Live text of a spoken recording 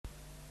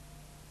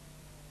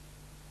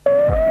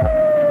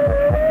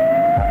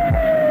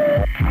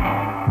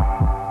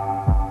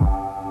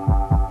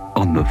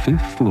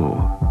5th floor,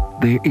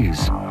 there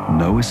is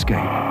no escape.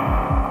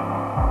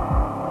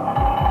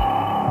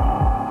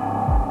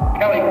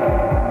 Kelly.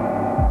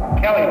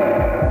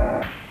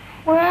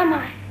 Where am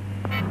I?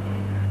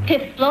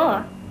 5th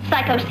floor,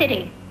 Psycho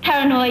City.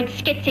 Paranoids,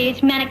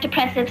 schizies, manic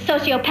depressives,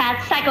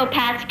 sociopaths,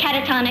 psychopaths,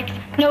 catatonics.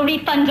 No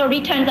refunds or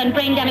returns on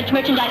brain damaged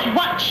merchandise.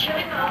 Watch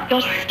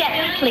your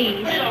step,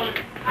 please. The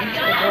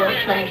door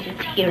closes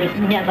here as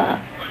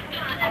never.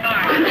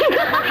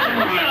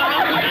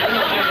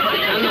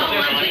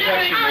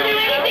 I'll do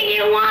anything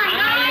you want.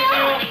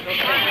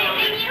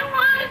 Anything you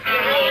want.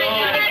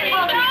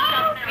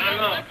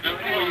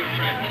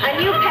 A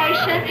new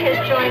patient has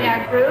joined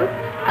our group.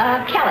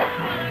 Kelly.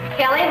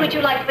 Kelly, would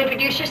you like to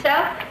introduce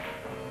yourself?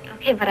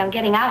 Okay, but I'm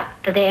getting out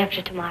the day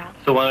after tomorrow.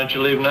 So why don't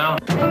you leave now?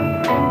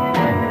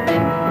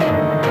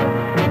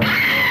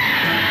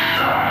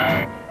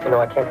 You know,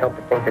 I can't help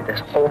but think that this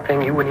whole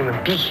thing, you wouldn't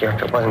even be here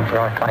if it wasn't for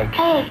our fight.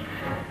 Hey,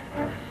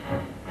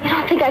 you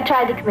don't think I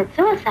tried to commit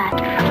suicide?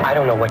 I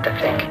don't know what to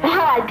think.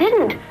 Well, I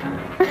didn't.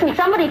 Listen,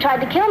 somebody tried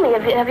to kill me.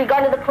 Have you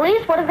gone to the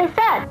police? What have they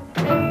said?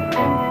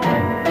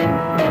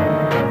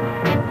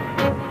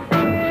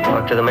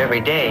 Talk to them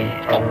every day,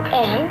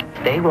 and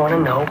they want to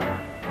know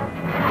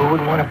who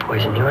would want to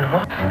poison you and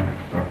why.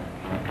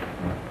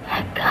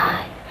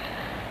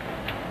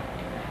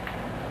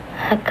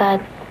 That guy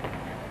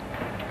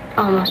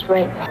almost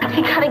raped me.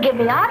 You gotta get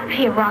me out of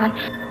here, Ron.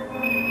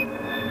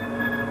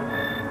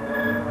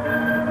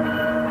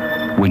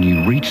 When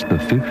you reach the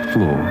 5th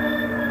floor,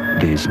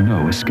 there's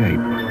no escape.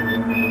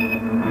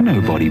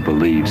 Nobody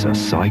believes a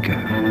psycho.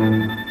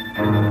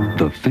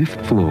 The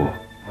 5th floor